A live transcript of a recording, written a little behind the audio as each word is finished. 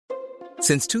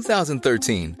Since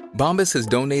 2013, Bombas has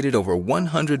donated over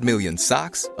 100 million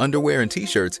socks, underwear, and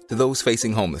T-shirts to those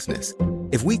facing homelessness.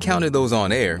 If we counted those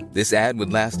on air, this ad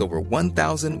would last over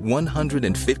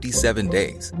 1,157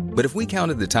 days. But if we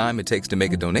counted the time it takes to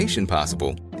make a donation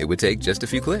possible, it would take just a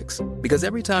few clicks. Because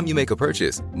every time you make a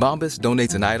purchase, Bombas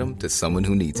donates an item to someone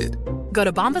who needs it. Go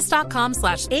to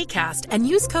bombas.com/ACAST and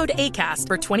use code ACAST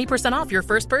for 20% off your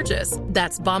first purchase.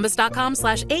 That's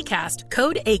bombas.com/ACAST,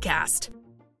 code ACAST.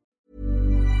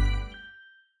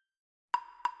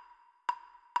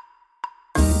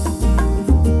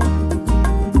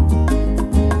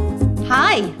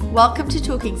 Hi, welcome to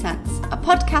Talking Sense, a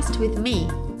podcast with me,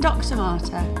 Dr.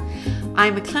 Marta.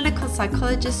 I'm a clinical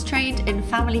psychologist trained in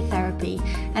family therapy,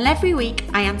 and every week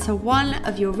I answer one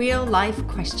of your real-life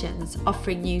questions,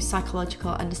 offering you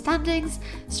psychological understandings,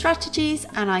 strategies,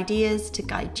 and ideas to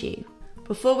guide you.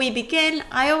 Before we begin,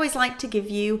 I always like to give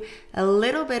you a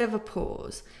little bit of a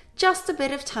pause, just a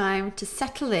bit of time to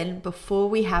settle in before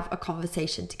we have a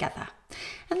conversation together.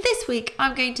 And this week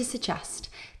I'm going to suggest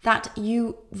that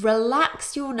you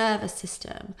relax your nervous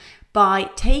system by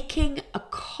taking a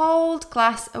cold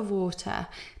glass of water,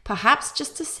 perhaps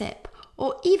just a sip,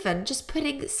 or even just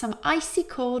putting some icy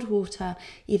cold water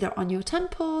either on your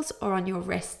temples or on your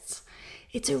wrists.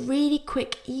 It's a really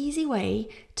quick, easy way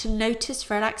to notice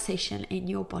relaxation in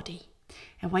your body.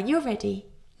 And when you're ready,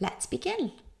 let's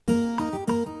begin.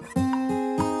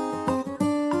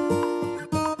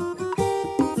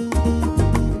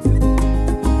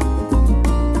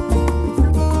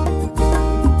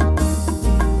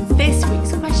 This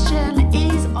week's question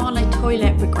is on a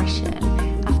toilet regression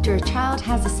after a child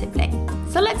has a sibling.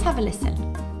 So let's have a listen.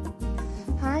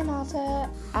 Hi Marta,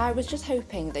 I was just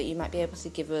hoping that you might be able to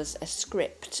give us a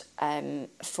script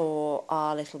for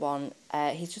our little one.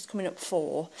 He's just coming up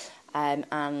 4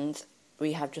 and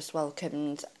we have just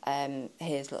welcomed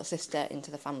his little sister into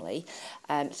the family.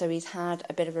 So he's had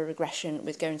a bit of a regression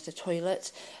with going to the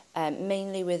toilet,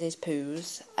 mainly with his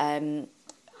poos,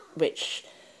 which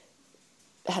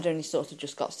had only sort of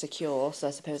just got secure, so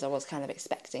I suppose I was kind of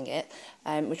expecting it.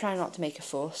 We're trying not to make a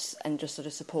fuss and just sort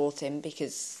of support him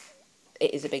because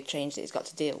it is a big change that he's got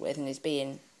to deal with, and he's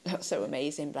being so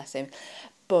amazing, bless him.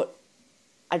 But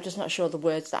I'm just not sure the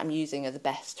words that I'm using are the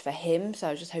best for him, so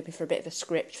I was just hoping for a bit of a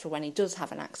script for when he does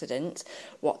have an accident,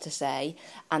 what to say,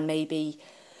 and maybe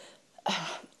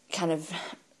kind of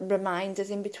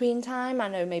reminders in between time. I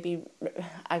know maybe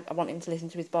I want him to listen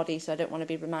to his body, so I don't want to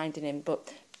be reminding him,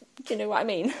 but do you know what I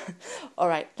mean? All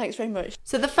right, thanks very much.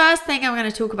 So the first thing I'm going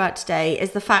to talk about today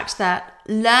is the fact that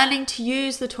learning to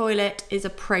use the toilet is a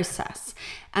process.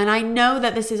 And I know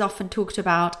that this is often talked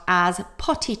about as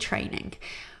potty training,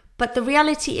 but the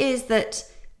reality is that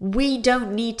we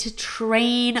don't need to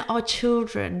train our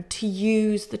children to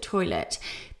use the toilet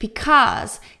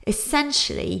because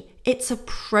essentially it's a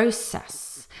process.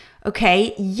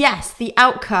 Okay, yes, the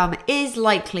outcome is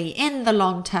likely in the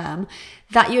long term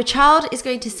that your child is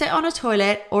going to sit on a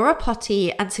toilet or a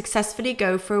potty and successfully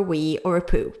go for a wee or a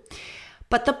poo.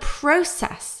 But the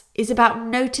process is about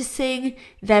noticing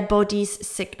their body's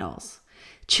signals.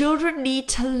 Children need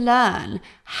to learn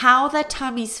how their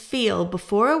tummies feel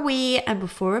before a wee and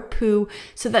before a poo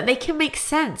so that they can make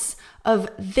sense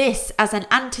of this as an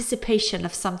anticipation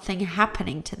of something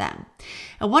happening to them.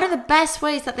 And one of the best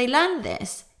ways that they learn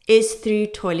this is through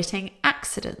toileting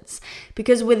accidents,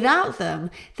 because without them,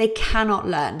 they cannot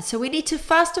learn. So we need to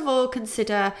first of all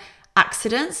consider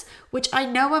accidents, which I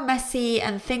know are messy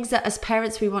and things that as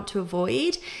parents we want to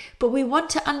avoid, but we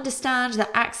want to understand that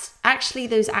actually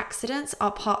those accidents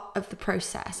are part of the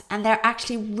process, and they're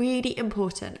actually really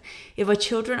important if our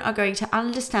children are going to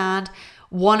understand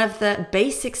one of the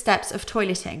basic steps of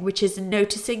toileting, which is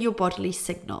noticing your bodily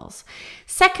signals.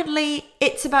 Secondly,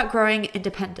 it's about growing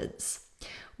independence.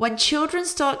 When children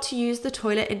start to use the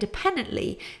toilet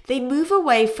independently, they move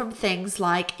away from things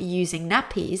like using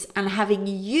nappies and having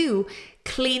you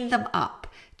clean them up,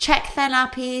 check their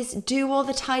nappies, do all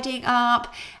the tidying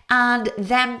up, and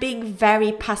them being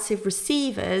very passive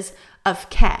receivers of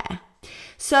care.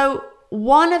 So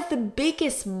one of the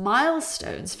biggest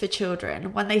milestones for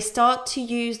children when they start to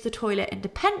use the toilet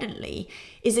independently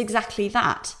is exactly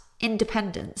that.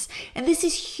 Independence. And this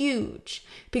is huge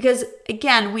because,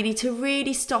 again, we need to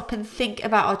really stop and think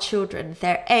about our children,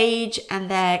 their age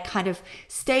and their kind of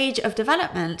stage of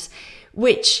development,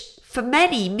 which for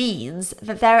many means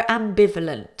that they're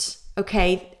ambivalent,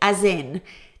 okay? As in,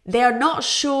 They are not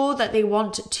sure that they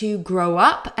want to grow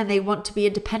up and they want to be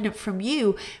independent from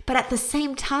you. But at the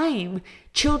same time,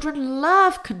 children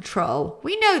love control.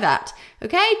 We know that,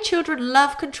 okay? Children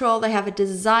love control. They have a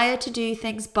desire to do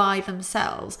things by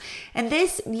themselves. And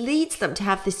this leads them to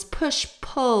have this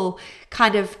push-pull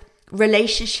kind of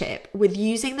relationship with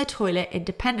using the toilet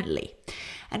independently.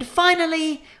 And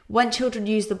finally, when children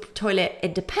use the toilet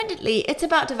independently, it's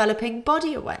about developing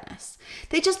body awareness.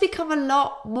 They just become a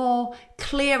lot more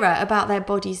clearer about their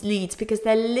body's needs because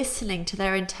they're listening to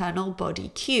their internal body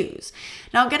cues.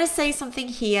 Now, I'm going to say something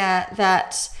here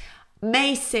that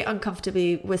may sit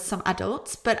uncomfortably with some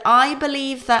adults, but I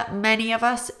believe that many of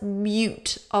us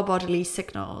mute our bodily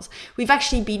signals. We've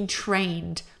actually been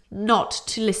trained not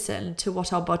to listen to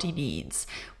what our body needs,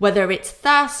 whether it's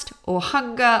thirst or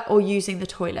hunger or using the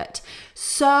toilet.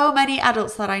 So many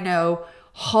adults that I know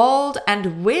hold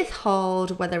and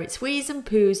withhold, whether it's wheeze and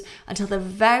poos, until the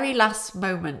very last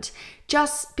moment,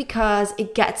 just because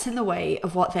it gets in the way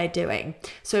of what they're doing.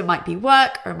 So it might be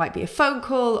work, or it might be a phone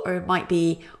call, or it might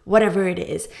be whatever it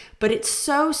is. But it's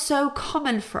so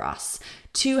common for us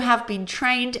to have been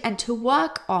trained and to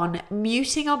work on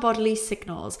muting our bodily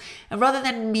signals. And rather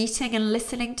than meeting and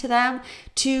listening to them,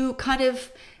 to kind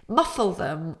of muffle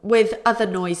them with other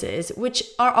noises, which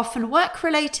are often work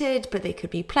related, but they could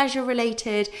be pleasure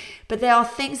related. But they are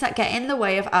things that get in the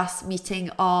way of us meeting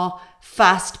our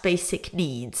first basic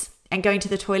needs. And going to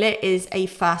the toilet is a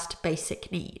first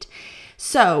basic need.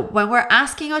 So when we're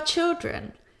asking our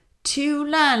children to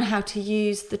learn how to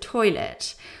use the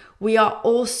toilet, we are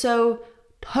also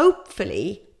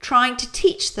hopefully trying to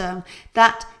teach them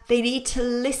that they need to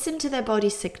listen to their body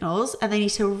signals and they need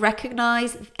to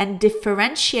recognize and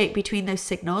differentiate between those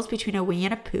signals, between a wee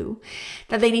and a poo,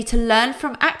 that they need to learn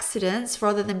from accidents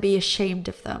rather than be ashamed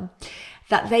of them,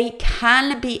 that they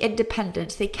can be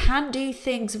independent, they can do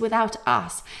things without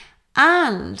us,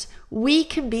 and we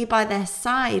can be by their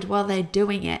side while they're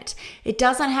doing it. It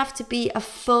doesn't have to be a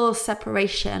full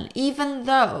separation, even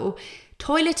though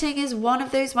toileting is one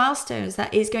of those milestones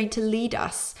that is going to lead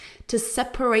us to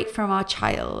separate from our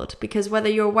child, because whether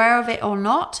you're aware of it or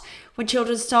not, when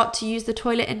children start to use the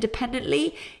toilet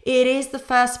independently, it is the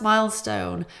first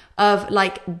milestone of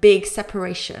like big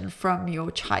separation from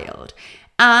your child.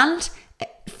 And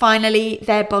finally,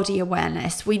 their body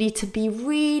awareness. We need to be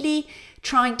really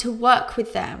trying to work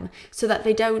with them so that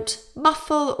they don't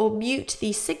muffle or mute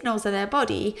these signals in their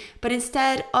body, but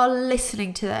instead are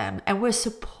listening to them, and we're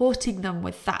supporting them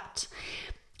with that.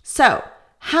 So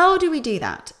how do we do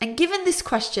that? And given this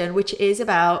question, which is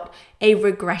about a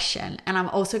regression, and I'm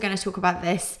also going to talk about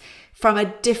this from a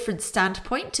different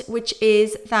standpoint, which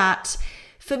is that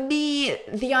for me,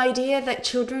 the idea that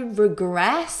children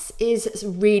regress is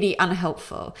really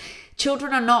unhelpful.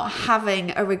 Children are not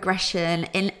having a regression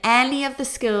in any of the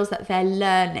skills that they're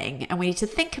learning. And we need to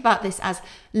think about this as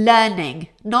learning,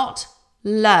 not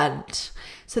learned.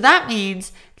 So that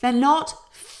means they're not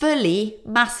fully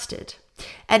mastered.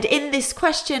 And in this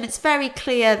question, it's very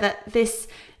clear that this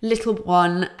little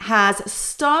one has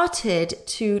started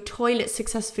to toilet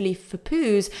successfully for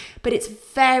poos, but it's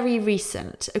very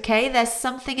recent, okay? There's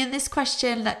something in this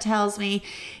question that tells me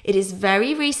it is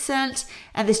very recent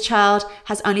and this child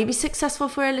has only been successful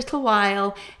for a little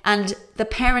while, and the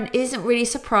parent isn't really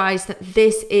surprised that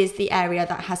this is the area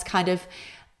that has kind of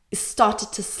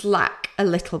started to slack a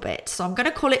little bit. So I'm going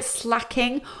to call it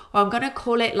slacking, or I'm going to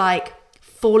call it like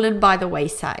fallen by the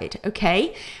wayside,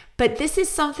 okay? But this is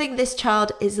something this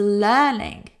child is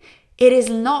learning. It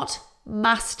is not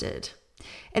mastered.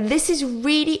 And this is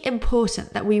really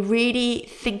important that we really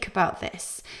think about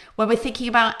this when we're thinking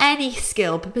about any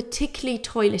skill, but particularly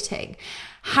toileting.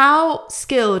 How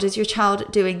skilled is your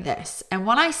child doing this? And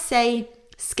when I say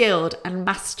skilled and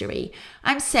mastery,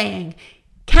 I'm saying,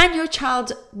 can your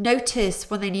child notice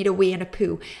when they need a wee and a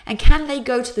poo? And can they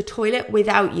go to the toilet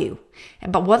without you?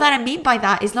 But what I mean by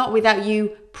that is not without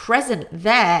you present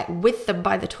there with them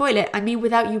by the toilet. I mean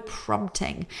without you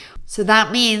prompting. So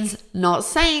that means not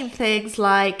saying things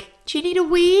like, do you need a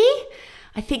wee?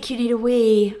 I think you need a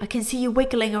wee. I can see you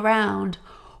wiggling around.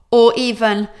 Or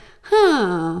even, you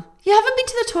haven't been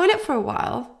to the toilet for a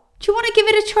while. Do you want to give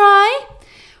it a try?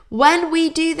 When we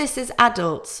do this as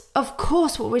adults, of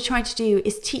course, what we're trying to do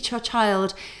is teach our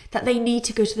child that they need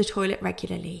to go to the toilet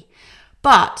regularly.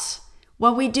 But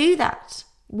when we do that,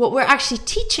 what we're actually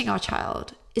teaching our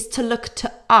child is to look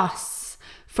to us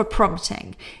for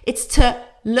prompting. It's to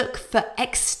look for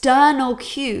external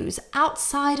cues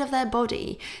outside of their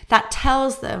body that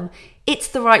tells them it's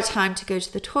the right time to go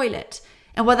to the toilet.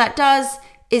 And what that does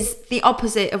is the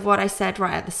opposite of what I said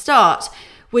right at the start,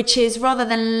 which is rather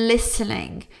than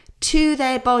listening to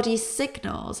their body's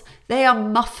signals, they are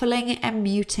muffling and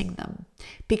muting them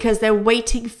because they're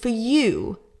waiting for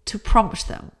you to prompt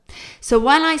them. So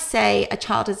when I say a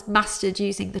child has mastered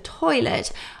using the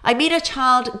toilet, I mean a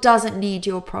child doesn't need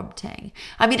your prompting.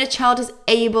 I mean a child is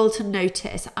able to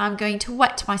notice, I'm going to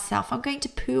wet myself, I'm going to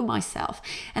poo myself,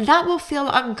 and that will feel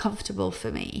uncomfortable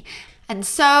for me. And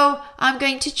so I'm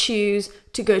going to choose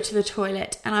to go to the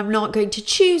toilet, and I'm not going to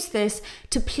choose this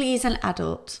to please an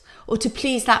adult or to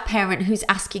please that parent who's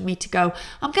asking me to go.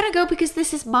 I'm going to go because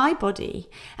this is my body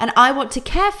and I want to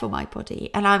care for my body,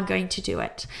 and I'm going to do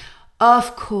it.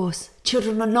 Of course,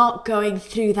 children are not going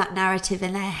through that narrative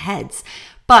in their heads,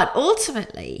 but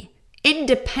ultimately,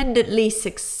 independently,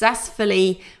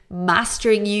 successfully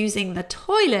mastering using the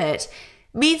toilet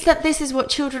means that this is what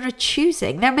children are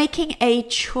choosing. They're making a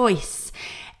choice,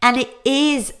 and it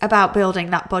is about building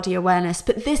that body awareness,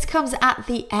 but this comes at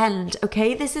the end,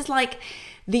 okay? This is like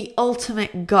the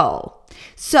ultimate goal.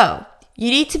 So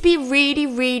you need to be really,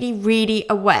 really, really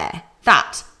aware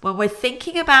that when we're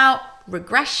thinking about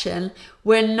regression,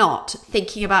 we're not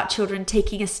thinking about children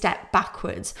taking a step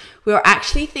backwards. We're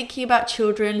actually thinking about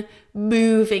children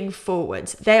moving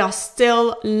forwards. They are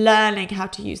still learning how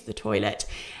to use the toilet.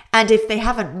 And if they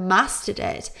haven't mastered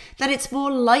it, then it's more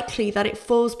likely that it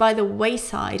falls by the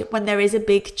wayside when there is a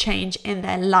big change in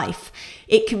their life.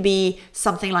 It can be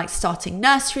something like starting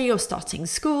nursery or starting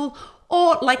school,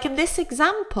 or like in this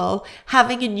example,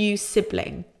 having a new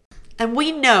sibling. And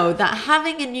we know that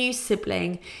having a new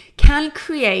sibling can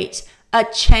create a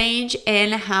change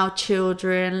in how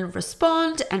children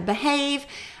respond and behave,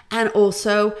 and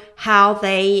also how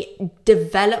they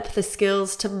develop the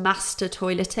skills to master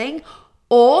toileting,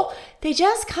 or they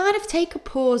just kind of take a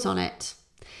pause on it.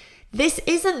 This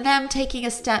isn't them taking a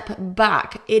step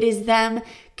back. It is them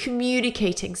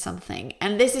communicating something.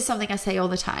 And this is something I say all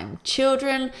the time.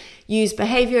 Children use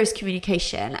behavior as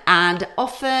communication. And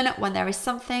often when there is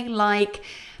something like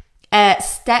a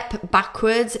step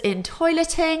backwards in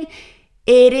toileting,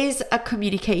 it is a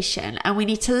communication, and we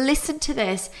need to listen to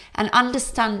this and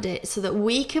understand it so that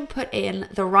we can put in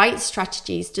the right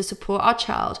strategies to support our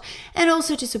child and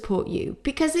also to support you,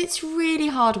 because it's really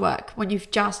hard work when you've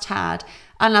just had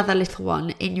another little one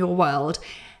in your world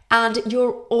and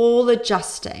you're all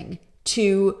adjusting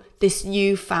to this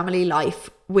new family life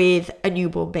with a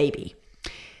newborn baby.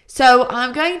 So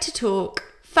I'm going to talk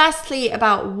firstly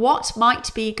about what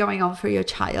might be going on for your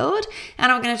child,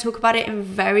 and I'm going to talk about it in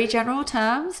very general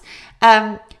terms,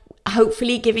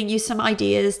 hopefully giving you some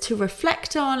ideas to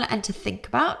reflect on and to think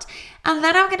about. And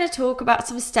then I'm going to talk about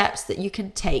some steps that you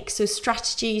can take, so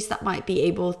strategies that might be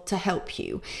able to help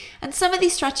you. And some of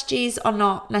these strategies are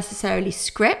not necessarily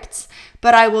scripts,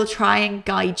 but I will try and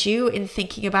guide you in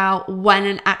thinking about when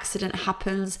an accident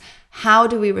happens, how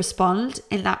do we respond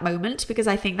in that moment, because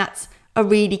I think that's a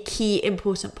really key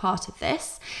important part of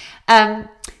this.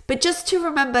 But just to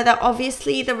remember that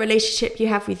obviously the relationship you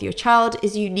have with your child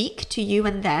is unique to you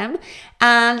and them,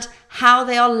 and how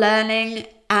they are learning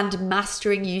and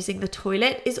mastering using the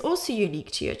toilet is also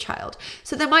unique to your child.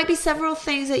 So there might be several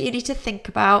things that you need to think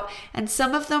about, and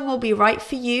some of them will be right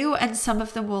for you and some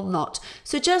of them will not.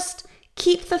 So just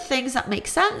keep the things that make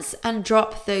sense and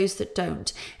drop those that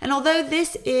don't. And although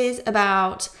this is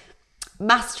about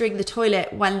mastering the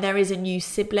toilet when there is a new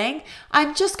sibling,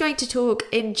 I'm just going to talk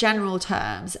in general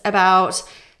terms about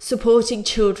supporting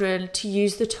children to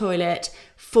use the toilet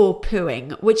for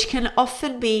pooing, which can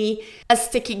often be a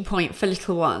sticking point for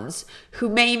little ones who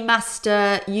may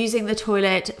master using the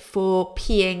toilet for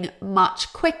peeing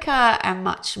much quicker and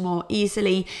much more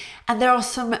easily. And there are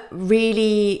some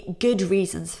really good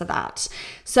reasons for that.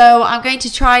 So I'm going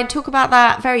to try and talk about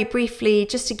that very briefly,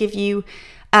 just to give you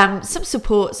some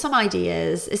support, some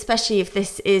ideas, especially if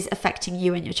this is affecting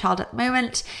you and your child at the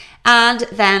moment. And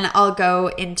then I'll go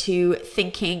into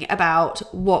thinking about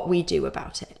what we do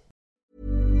about it.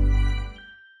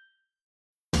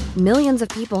 Millions of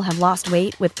people have lost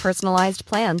weight with personalized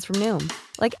plans from Noom.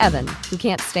 Like Evan, who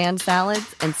can't stand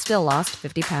salads and still lost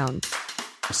 50 pounds.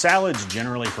 Salads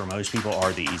generally for most people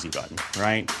are the easy button,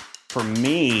 right? For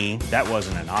me, that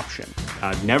wasn't an option.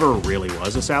 I never really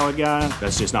was a salad guy.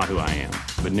 That's just not who I am.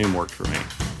 But Noom worked for me.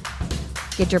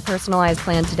 Get your personalized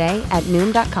plan today at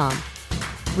Noom.com.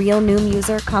 Real Noom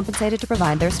user compensated to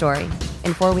provide their story.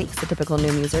 In 4 weeks, the typical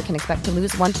Noom user can expect to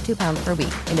lose 1 to 2 pounds per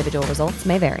week. Individual results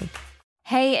may vary.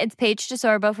 Hey, it's Paige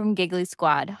DeSorbo from Giggly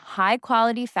Squad. High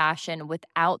quality fashion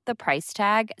without the price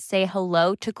tag. Say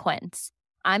hello to Quince.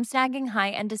 I'm snagging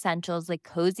high-end essentials like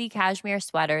cozy cashmere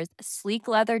sweaters, sleek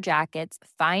leather jackets,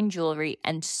 fine jewelry,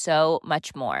 and so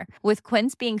much more. With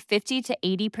Quince being 50 to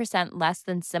 80% less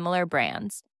than similar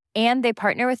brands. And they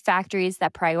partner with factories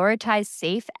that prioritize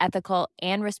safe, ethical,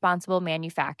 and responsible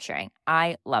manufacturing.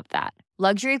 I love that.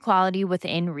 Luxury quality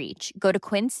within reach. Go to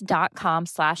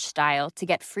quince.com/style to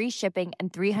get free shipping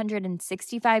and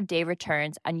 365-day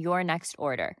returns on your next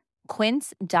order.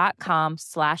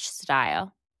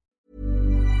 Quince.com/style.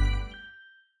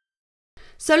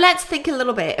 So let's think a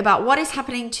little bit about what is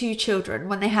happening to children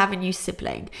when they have a new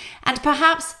sibling. And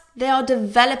perhaps they are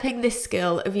developing this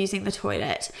skill of using the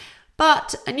toilet.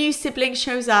 But a new sibling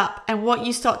shows up, and what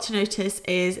you start to notice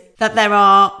is that there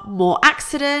are more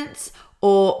accidents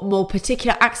or more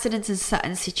particular accidents in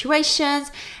certain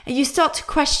situations. And you start to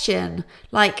question,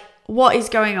 like, what is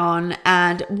going on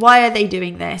and why are they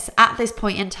doing this at this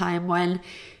point in time when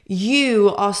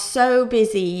you are so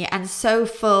busy and so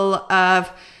full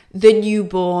of the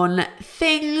newborn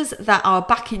things that are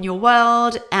back in your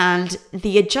world and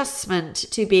the adjustment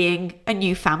to being a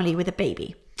new family with a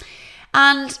baby.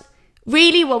 And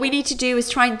really, what we need to do is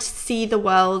try and see the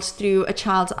world through a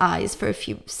child's eyes for a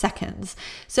few seconds.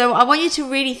 So I want you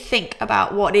to really think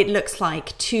about what it looks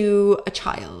like to a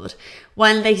child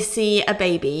when they see a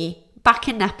baby back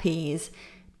in nappies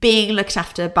being looked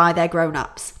after by their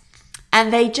grown-ups.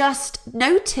 And they just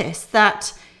notice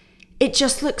that it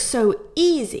just looks so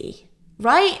easy,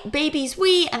 right? Babies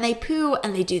wee and they poo,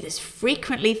 and they do this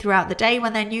frequently throughout the day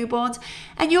when they're newborns.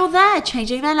 And you're there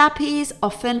changing their nappies,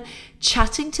 often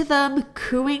chatting to them,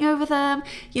 cooing over them,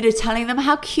 telling them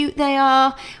how cute they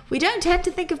are. We don't tend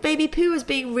to think of baby poo as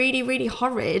being really, really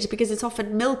horrid because it's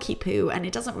often milky poo and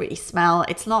it doesn't really smell.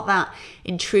 It's not that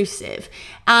intrusive.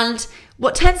 And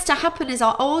what tends to happen is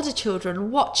our older children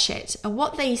watch it, and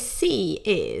what they see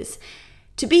is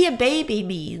to be a baby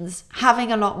means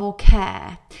having a lot more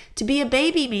care. To be a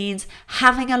baby means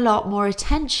having a lot more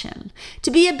attention. To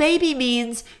be a baby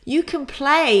means you can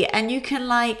play and you can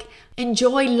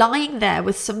enjoy lying there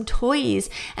with some toys,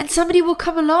 and somebody will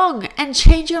come along and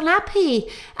change your nappy.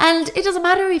 And it doesn't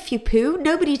matter if you poo,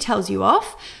 nobody tells you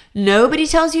off. Nobody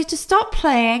tells you to stop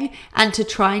playing and to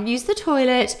try and use the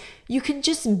toilet. You can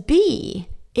just be.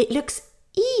 It looks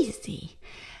easy.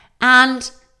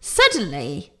 And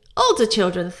suddenly, older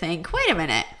children think, wait a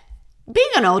minute, being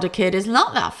an older kid is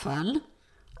not that fun.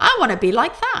 I want to be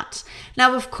like that.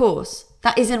 Now, of course,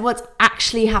 that isn't what's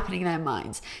actually happening in their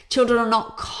minds. Children are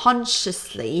not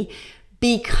consciously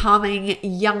becoming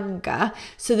younger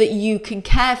so that you can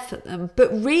care for them.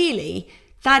 But really,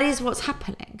 that is what's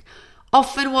happening.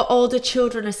 Often what older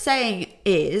children are saying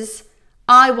is,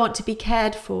 I want to be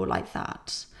cared for like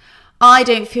that. I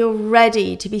don't feel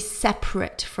ready to be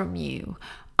separate from you.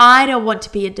 I don't want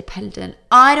to be independent.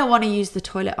 I don't want to use the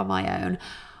toilet on my own.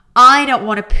 I don't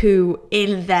want to poo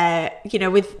in there,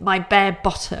 with my bare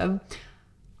bottom.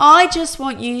 I just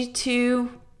want you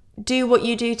to do what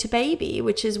you do to baby,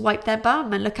 which is wipe their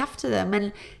bum and look after them.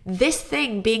 And this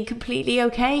thing being completely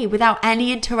okay without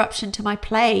any interruption to my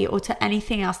play or to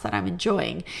anything else that I'm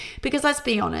enjoying. Because let's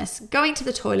be honest, going to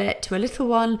the toilet to a little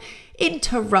one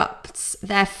interrupts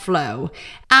their flow.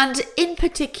 And in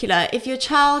particular, if your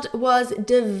child was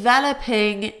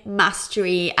developing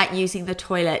mastery at using the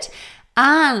toilet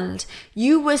and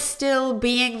you were still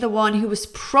being the one who was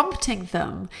prompting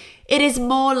them, it is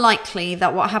more likely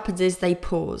that what happens is they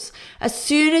pause. As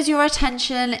soon as your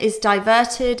attention is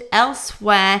diverted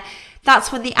elsewhere, that's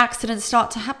when the accidents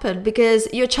start to happen, because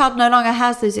your child no longer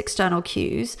has those external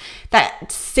cues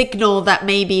that signal that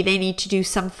maybe they need to do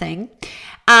something.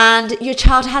 And your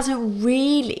child hasn't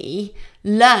really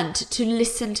learned to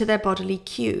listen to their bodily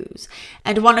cues.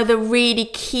 And one of the really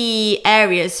key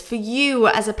areas for you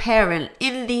as a parent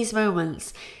in these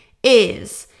moments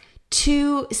is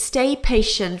to stay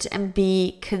patient and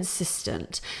be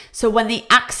consistent. So when the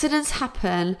accidents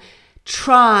happen,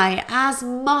 try as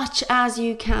much as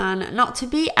you can not to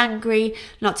be angry,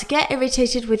 not to get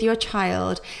irritated with your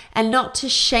child, and not to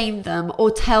shame them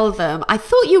or tell them, I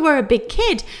thought you were a big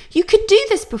kid. You could do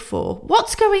this before.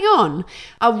 What's going on?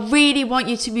 I really want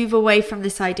you to move away from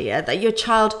this idea that your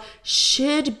child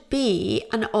should be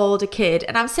an older kid.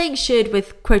 And I'm saying should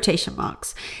with quotation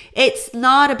marks. It's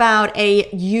not about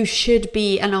you should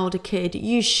be an older kid.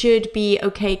 You should be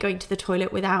okay going to the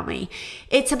toilet without me.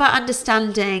 It's about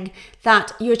understanding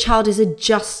that your child is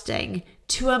adjusting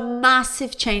to a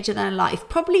massive change in their life,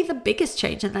 probably the biggest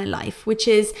change in their life, which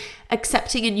is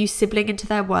accepting a new sibling into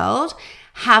their world,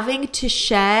 having to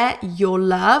share your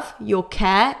love, your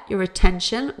care, your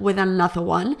attention with another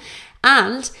one.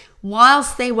 And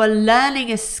whilst they were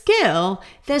learning a skill,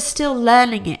 they're still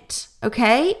learning it.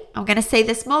 Okay, I'm going to say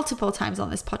this multiple times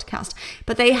on this podcast,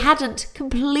 but they hadn't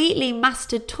completely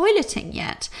mastered toileting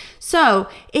yet. So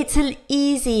it's an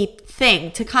easy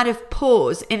thing to kind of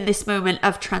pause in this moment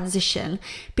of transition,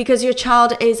 because your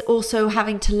child is also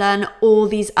having to learn all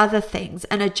these other things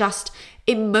and adjust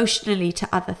emotionally to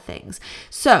other things.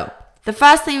 So the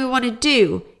first thing we want to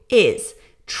do is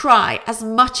try as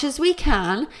much as we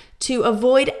can to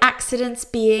avoid accidents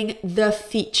being the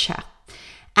feature.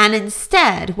 And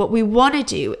instead, what we want to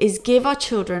do is give our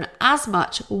children as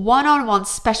much one-on-one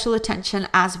special attention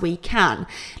as we can.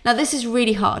 Now, this is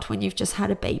really hard when you've just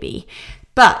had a baby,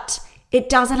 but it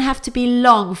doesn't have to be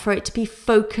long for it to be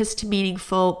focused,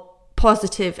 meaningful,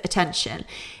 positive attention.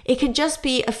 It can just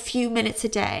be a few minutes a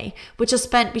day, which are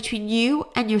spent between you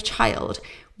and your child,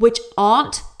 which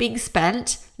aren't being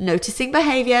spent noticing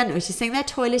behavior, noticing their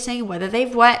toileting, whether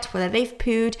they've wet, whether they've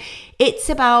pooed. It's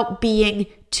about being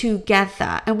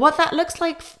together. And what that looks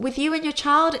like with you and your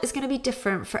child is going to be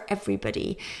different for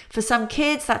everybody. For some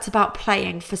kids, that's about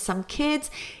playing. For some kids,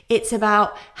 it's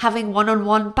about having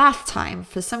one-on-one bath time.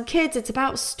 For some kids, it's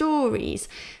about stories.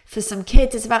 For some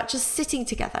kids, it's about just sitting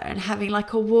together and having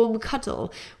like a warm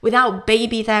cuddle without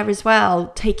baby there as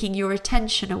well, taking your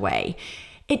attention away.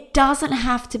 It doesn't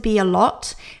have to be a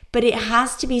lot, but it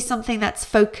has to be something that's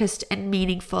focused and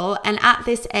meaningful. And at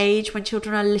this age, when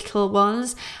children are little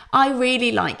ones, I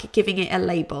really like giving it a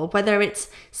label, whether it's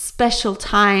special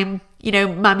time,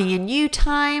 mummy and you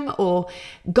time, or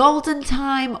golden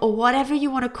time, or whatever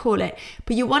you want to call it.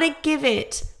 But you want to give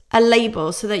it a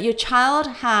label so that your child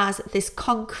has this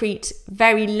concrete,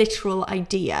 very literal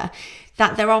idea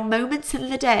that there are moments in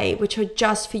the day which are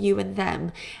just for you and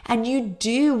them. And you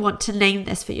do want to name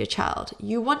this for your child.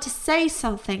 You want to say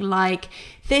something like,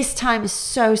 this time is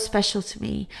so special to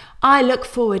me. I look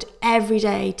forward every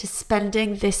day to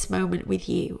spending this moment with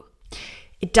you.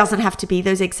 It doesn't have to be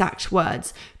those exact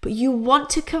words, but you want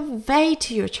to convey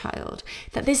to your child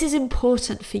that this is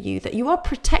important for you, that you are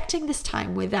protecting this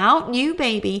time without new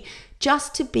baby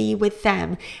just to be with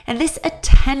them. And this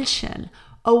attention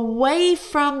away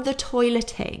from the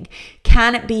toileting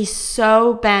can be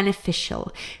so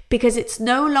beneficial, because it's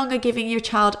no longer giving your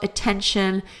child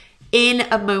attention in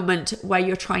a moment where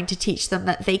you're trying to teach them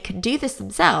that they can do this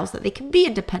themselves, that they can be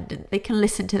independent, they can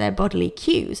listen to their bodily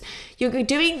cues. You're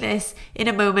doing this in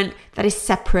a moment that is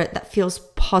separate, that feels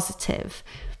positive.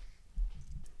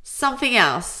 Something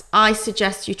else I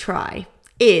suggest you try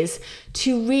is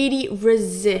to really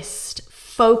resist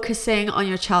focusing on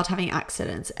your child having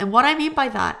accidents. And what I mean by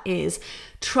that is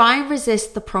try and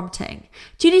resist the prompting.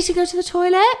 Do you need to go to the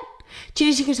toilet? Do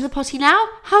you need to go to the potty now?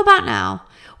 How about now?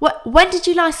 When did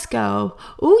you last go?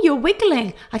 Oh, you're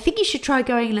wiggling. I think you should try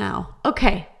going now.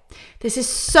 Okay. This is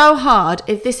so hard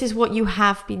if this is what you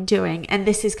have been doing and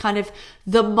this is kind of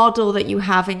the model that you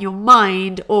have in your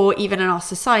mind or even in our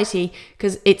society,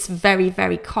 because it's very,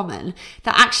 very common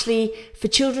that actually for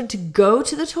children to go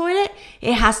to the toilet,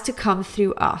 it has to come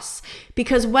through us.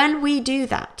 Because when we do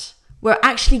that, we're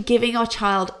actually giving our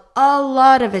child a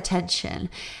lot of attention.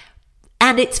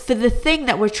 And it's for the thing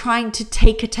that we're trying to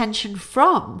take attention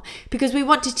from, because we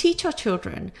want to teach our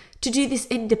children to do this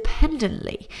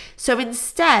independently. So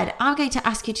instead, I'm going to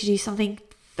ask you to do something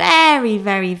very,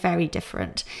 very, very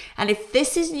different. And if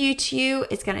this is new to you,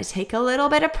 it's going to take a little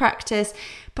bit of practice,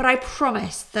 but I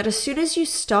promise that as soon as you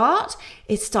start,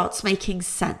 it starts making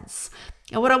sense.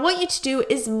 And what I want you to do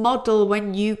is model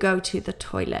when you go to the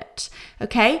toilet,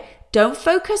 okay? Don't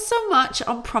focus so much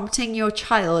on prompting your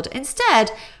child. Instead,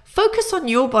 focus on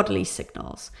your bodily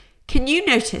signals. Can you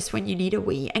notice when you need a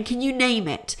wee, and can you name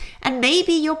it? And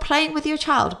maybe you're playing with your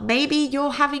child. Maybe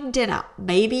you're having dinner.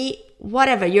 Maybe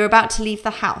whatever, you're about to leave the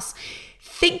house.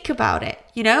 Think about it.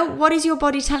 What is your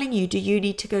body telling you? Do you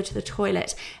need to go to the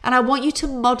toilet? And I want you to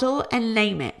model and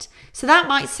name it. So that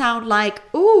might sound like,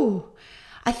 ooh,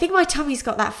 I think my tummy's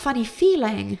got that funny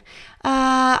feeling.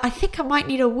 I think I might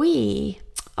need a wee.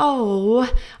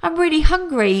 Oh, I'm really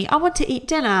hungry. I want to eat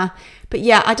dinner. But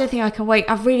yeah, I don't think I can wait.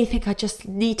 I really think I just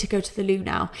need to go to the loo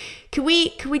now. Can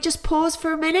we just pause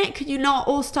for a minute? Can you not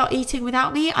all start eating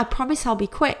without me? I promise I'll be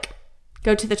quick.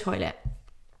 Go to the toilet.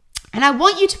 And I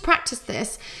want you to practice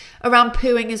this around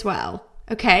pooing as well.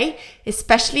 Okay?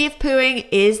 Especially if pooing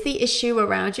is the issue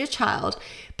around your child.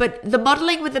 But the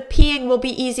modeling with the peeing will be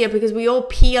easier because we all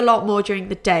pee a lot more during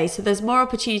the day. So there's more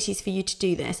opportunities for you to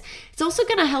do this. It's also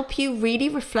going to help you really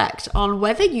reflect on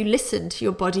whether you listen to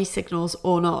your body signals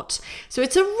or not. So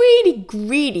it's a really,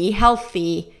 really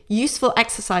healthy, useful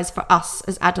exercise for us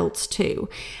as adults too.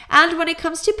 And when it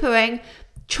comes to pooing,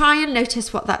 try and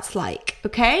notice what that's like,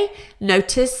 okay?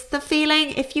 Notice the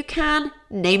feeling if you can.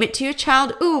 Name it to your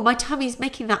child. Ooh, my tummy's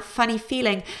making that funny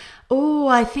feeling. Oh,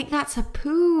 I think that's a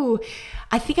poo.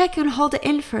 I think I can hold it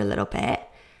in for a little bit.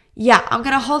 Yeah, I'm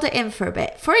going to hold it in for a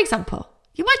bit. For example,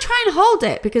 you might try and hold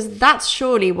it because that's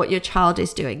surely what your child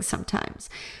is doing sometimes.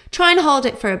 Try and hold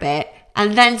it for a bit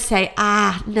and then say,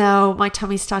 no, my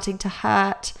tummy's starting to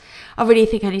hurt. I really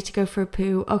think I need to go for a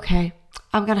poo. Okay,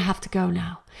 I'm going to have to go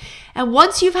now. And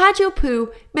once you've had your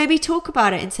poo, maybe talk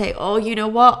about it and say, oh, you know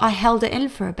what? I held it in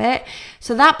for a bit.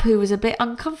 So that poo was a bit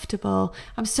uncomfortable.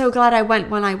 I'm so glad I went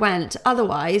when I went.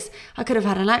 Otherwise, I could have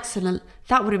had an accident.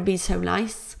 That wouldn't be so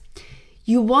nice.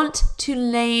 You want to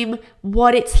name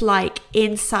what it's like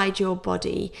inside your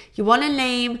body. You want to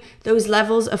name those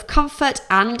levels of comfort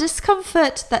and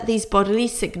discomfort that these bodily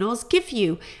signals give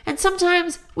you. And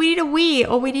sometimes we need a wee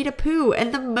or we need a poo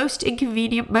in the most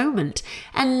inconvenient moment.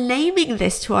 And naming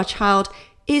this to our child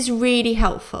is really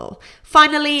helpful.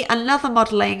 Finally, another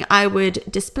modeling I would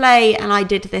display, and I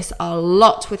did this a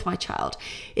lot with my child,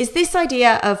 is this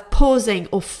idea of pausing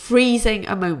or freezing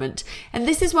a moment. And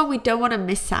this is when we don't want to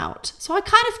miss out. So I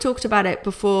kind of talked about it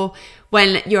before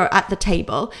when you're at the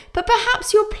table, but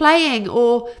perhaps you're playing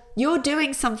or you're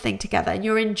doing something together and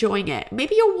you're enjoying it.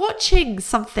 Maybe you're watching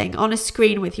something on a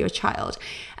screen with your child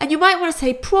and you might want to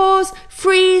say, pause,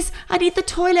 freeze, I need the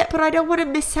toilet, but I don't want to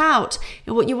miss out.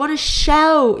 And what you want to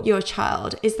show your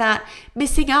child is that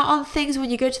missing out on things when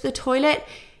you go to the toilet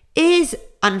is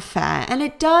unfair and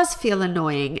it does feel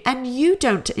annoying and you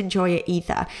don't enjoy it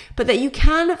either, but that you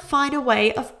can find a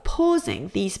way of pausing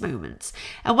these moments.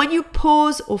 And when you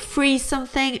pause or freeze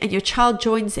something and your child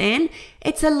joins in,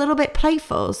 it's a little bit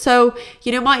playful. So,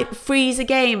 might freeze a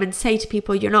game and say to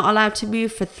people, you're not allowed to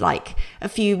move for like a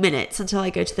few minutes until I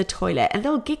go to the toilet, and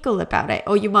they'll giggle about it.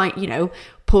 Or you might,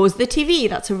 pause the TV.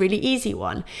 That's a really easy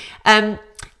one.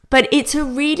 But it's a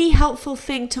really helpful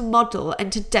thing to model and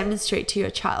to demonstrate to your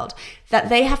child that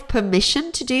they have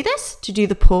permission to do this, to do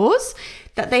the pause,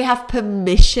 that they have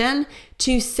permission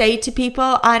to say to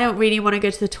people, I don't really want to go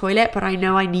to the toilet, but I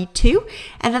know I need to.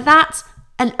 And that that's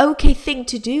an okay thing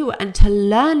to do and to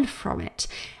learn from it.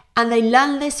 And they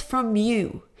learn this from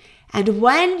you. And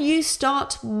when you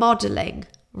start modeling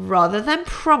rather than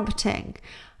prompting,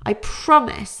 I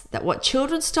promise that what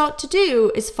children start to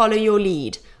do is follow your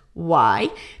lead.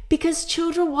 Why? Because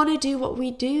children want to do what we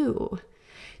do.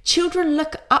 Children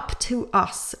look up to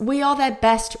us. We are their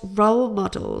best role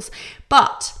models.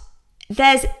 But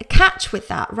there's a catch with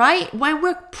that, right? When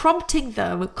we're prompting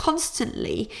them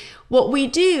constantly, what we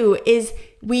do is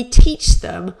we teach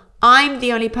them, I'm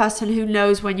the only person who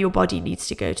knows when your body needs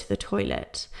to go to the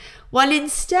toilet. While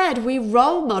instead we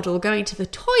role model going to the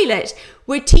toilet,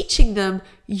 we're teaching them,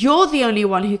 you're the only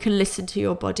one who can listen to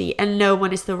your body and know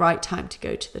when is the right time to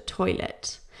go to the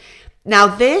toilet. Now,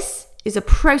 this is a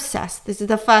process. This is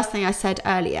the first thing I said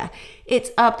earlier.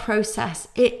 It's a process.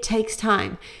 It takes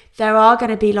time. There are going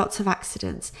to be lots of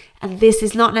accidents, and this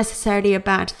is not necessarily a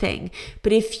bad thing.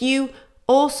 But if you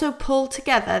also pull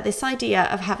together this idea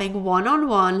of having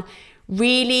one-on-one,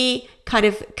 really kind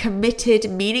of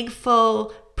committed,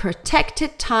 meaningful,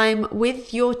 protected time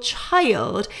with your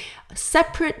child,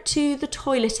 separate to the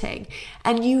toileting,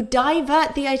 and you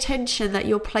divert the attention that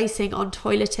you're placing on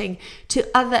toileting to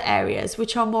other areas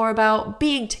which are more about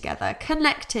being together,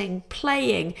 connecting,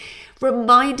 playing,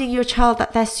 reminding your child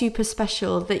that they're super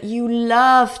special, that you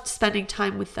loved spending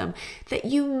time with them, that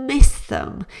you miss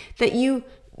them, that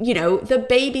the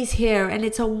baby's here and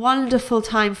it's a wonderful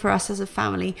time for us as a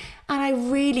family. And I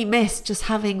really miss just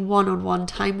having one-on-one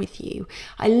time with you.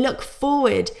 I look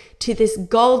forward to this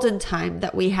golden time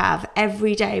that we have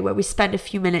every day where we spend a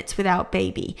few minutes without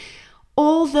baby.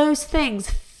 All those things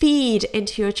feed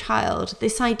into your child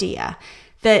this idea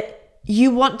that you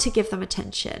want to give them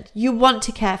attention. You want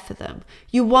to care for them.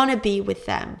 You want to be with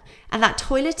them. And that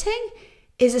toileting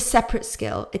is a separate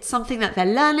skill. It's something that they're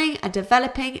learning and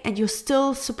developing, and you're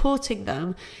still supporting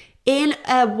them in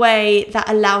a way that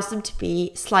allows them to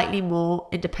be slightly more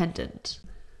independent.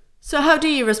 So how do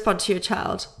you respond to your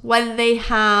child when they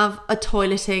have a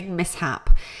toileting mishap?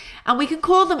 And we can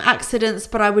call them accidents,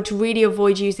 but I would really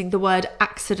avoid using the word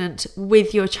accident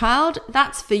with your child.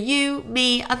 That's for you,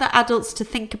 me, other adults to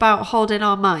think about, hold in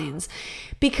our minds.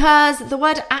 Because the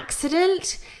word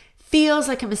accident feels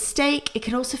like a mistake. It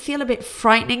can also feel a bit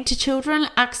frightening to children.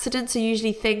 Accidents are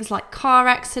usually things like car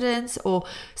accidents, or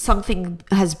something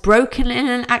has broken in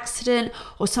an accident,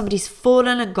 or somebody's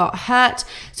fallen and got hurt.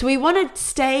 So we want to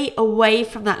stay away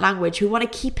from that language. We want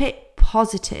to keep it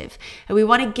positive, and we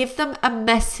want to give them a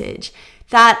message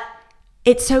that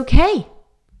it's okay.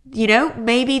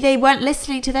 Maybe they weren't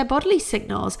listening to their bodily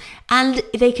signals, and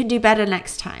they can do better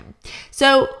next time.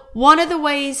 So one of the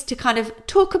ways to kind of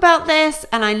talk about this,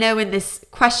 and I know in this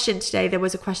question today, there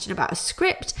was a question about a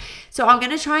script. So I'm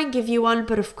going to try and give you one,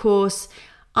 but of course,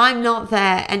 I'm not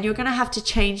there, and you're going to have to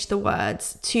change the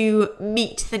words to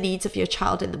meet the needs of your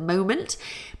child in the moment.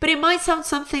 But it might sound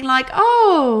something like,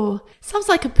 oh, sounds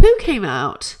like a poo came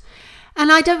out. And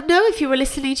I don't know if you were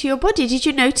listening to your body. Did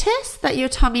you notice that your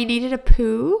tummy needed a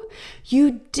poo?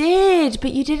 You did,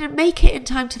 but you didn't make it in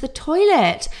time to the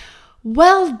toilet.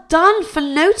 Well done for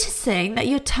noticing that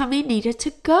your tummy needed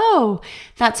to go.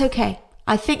 That's okay.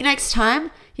 I think next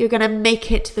time you're going to make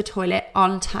it to the toilet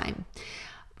on time.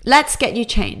 Let's get you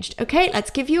changed, okay? Let's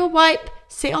give you a wipe.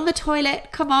 Sit on the toilet.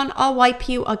 Come on, I'll wipe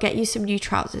you. I'll get you some new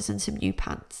trousers and some new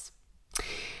pants.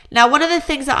 Now, one of the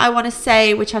things that I want to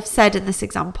say, which I've said in this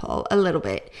example a little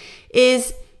bit,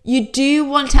 is you do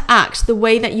want to act the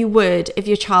way that you would if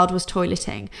your child was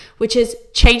toileting, which is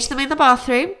change them in the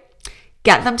bathroom,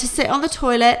 get them to sit on the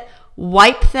toilet,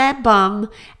 wipe their bum,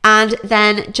 and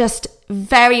then just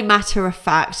very matter of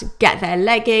fact, get their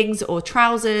leggings or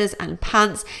trousers and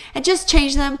pants and just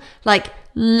change them like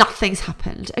nothing's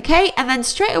happened, okay? And then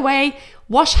straight away,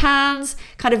 wash hands,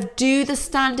 kind of do the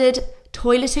standard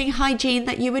toileting hygiene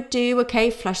that you would do, okay?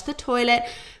 Flush the toilet,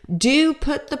 do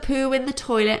put the poo in the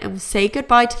toilet and say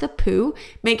goodbye to the poo.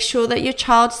 Make sure that your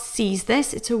child sees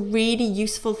this. It's a really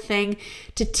useful thing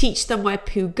to teach them where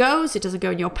poo goes. It doesn't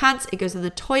go in your pants, it goes in the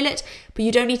toilet, but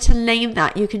you don't need to name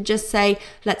that. You can just say,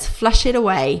 let's flush it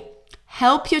away.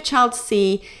 Help your child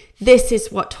see this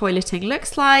is what toileting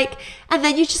looks like, and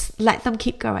then you just let them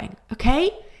keep going,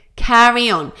 okay? Carry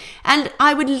on. And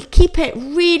I would keep it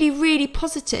really, really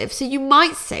positive. So you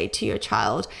might say to your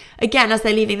child, again, as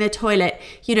they're leaving the toilet,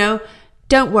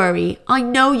 don't worry. I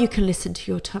know you can listen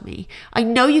to your tummy. I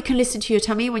know you can listen to your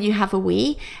tummy when you have a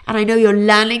wee. And I know you're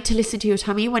learning to listen to your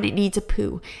tummy when it needs a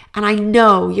poo. And I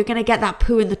know you're going to get that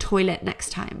poo in the toilet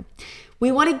next time.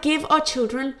 We want to give our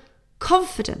children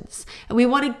confidence. And we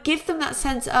want to give them that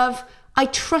sense of, I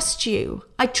trust you.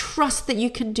 I trust that you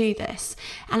can do this.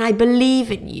 And I believe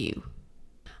in you.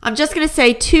 I'm just going to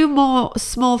say 2 more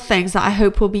small things that I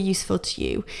hope will be useful to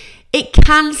you. It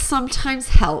can sometimes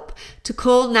help to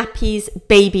call nappies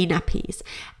baby nappies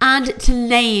and to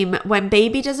name when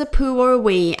baby does a poo or a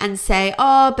wee and say,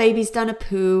 oh, baby's done a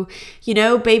poo.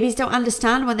 Babies don't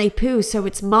understand when they poo, so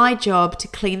it's my job to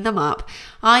clean them up.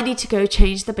 I need to go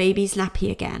change the baby's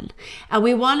nappy again. And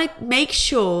we want to make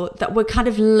sure that we're kind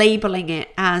of labeling it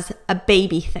as a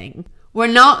baby thing. We're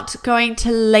not going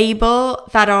to label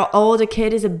that our older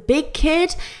kid is a big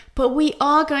kid, but we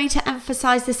are going to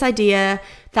emphasize this idea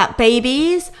that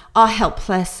babies are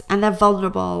helpless and they're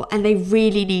vulnerable and they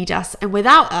really need us. And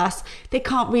without us, they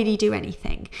can't really do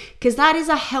anything, because that is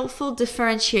a helpful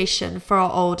differentiation for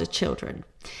our older children.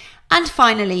 And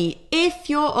finally, if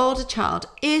your older child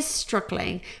is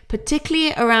struggling,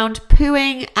 particularly around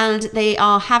pooing and they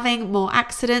are having more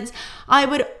accidents, I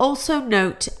would also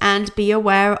note and be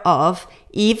aware of,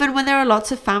 even when there are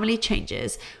lots of family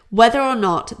changes, whether or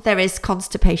not there is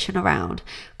constipation around.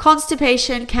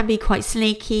 Constipation can be quite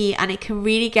sneaky and it can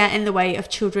really get in the way of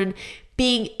children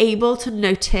being able to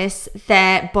notice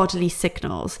their bodily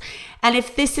signals. And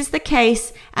if this is the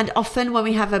case, and often when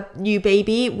we have a new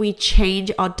baby, we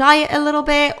change our diet a little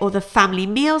bit, or the family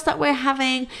meals that we're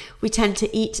having, we tend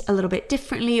to eat a little bit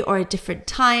differently or at different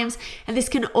times. And this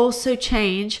can also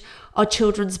change our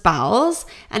children's bowels,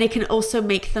 and it can also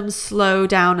make them slow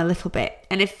down a little bit.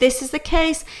 And if this is the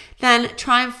case, then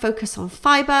try and focus on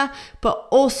fiber, but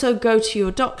also go to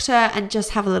your doctor and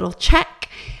just have a little check.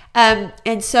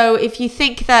 And so if you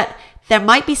think that there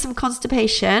might be some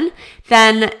constipation,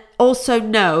 then also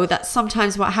know that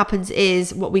sometimes what happens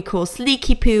is what we call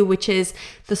sneaky poo, which is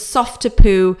the softer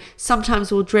poo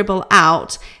sometimes will dribble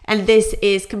out, and this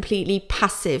is completely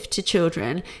passive to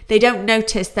children. They don't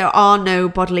notice, there are no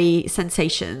bodily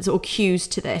sensations or cues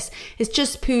to this. It's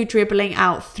just poo dribbling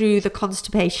out through the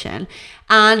constipation,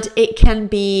 and it can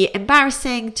be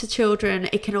embarrassing to children.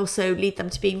 It can also lead them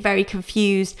to being very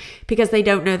confused because they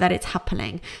don't know that it's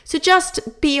happening. So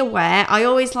just be aware. I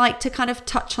always like to kind of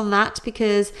touch on that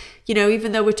because,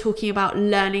 even though we're talking about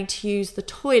learning to use the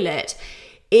toilet,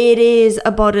 it is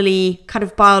a bodily kind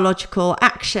of biological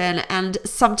action, and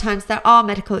sometimes there are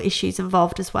medical issues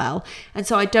involved as well. And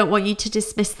so I don't want you to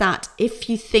dismiss that. If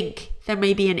you think there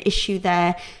may be an issue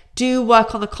there, do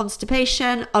work on the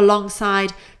constipation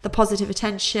alongside the positive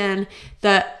attention,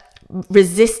 the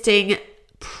resisting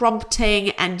prompting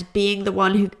and being the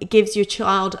one who gives your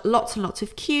child lots and lots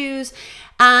of cues,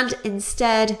 and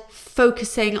instead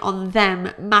focusing on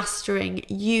them mastering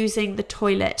using the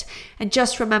toilet. And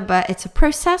just remember, it's a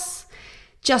process.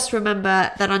 Just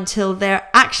remember that until they're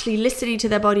actually listening to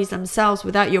their bodies themselves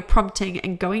without your prompting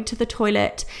and going to the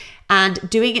toilet and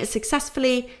doing it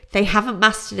successfully, they haven't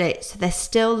mastered it, so they're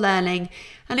still learning.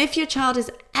 And if your child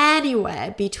is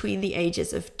anywhere between the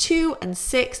ages of 2 and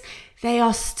 6, they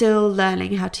are still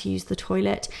learning how to use the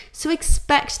toilet. So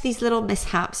expect these little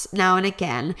mishaps now and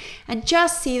again and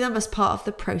just see them as part of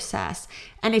the process.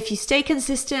 And if you stay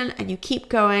consistent and you keep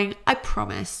going, I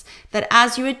promise that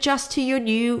as you adjust to your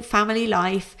new family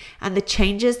life and the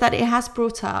changes that it has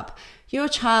brought up, your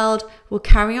child will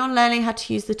carry on learning how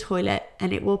to use the toilet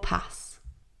and it will pass.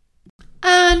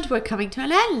 And we're coming to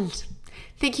an end.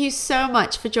 Thank you so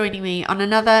much for joining me on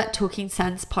another Talking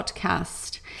Sense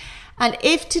podcast. And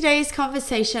if today's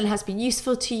conversation has been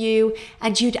useful to you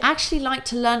and you'd actually like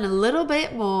to learn a little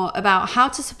bit more about how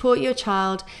to support your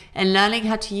child in learning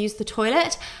how to use the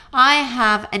toilet, I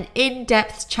have an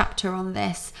in-depth chapter on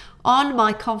this on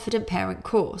my Confident Parent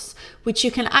course, which you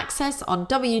can access on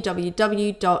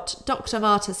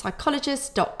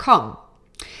www.drmartapsychologist.com.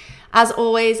 As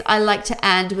always, I like to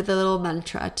end with a little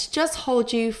mantra to just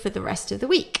hold you for the rest of the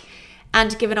week.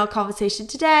 And given our conversation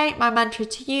today, my mantra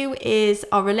to you is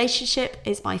our relationship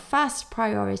is my first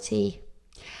priority.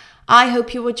 I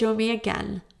hope you will join me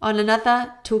again on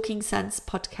another Talking Sense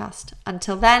podcast.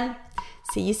 Until then,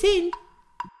 see you soon.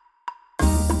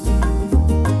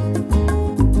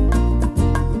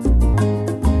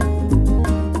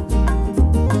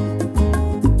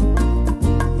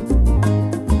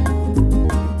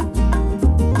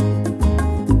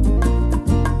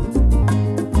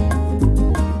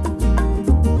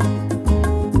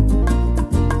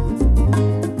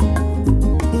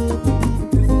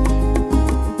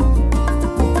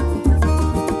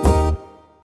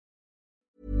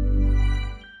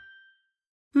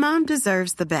 Mom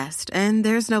deserves the best, and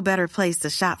there's no better place to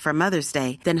shop for Mother's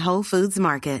Day than Whole Foods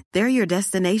Market. They're your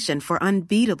destination for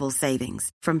unbeatable savings,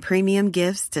 from premium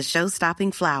gifts to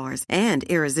show-stopping flowers and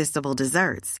irresistible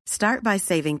desserts. Start by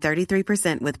saving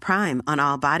 33% with Prime on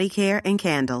all body care and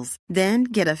candles. Then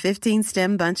get a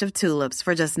 15-stem bunch of tulips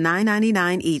for just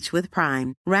 $9.99 each with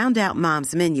Prime. Round out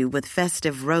Mom's menu with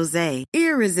festive rosé,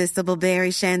 irresistible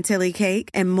berry chantilly cake,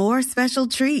 and more special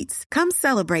treats. Come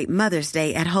celebrate Mother's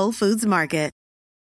Day at Whole Foods Market.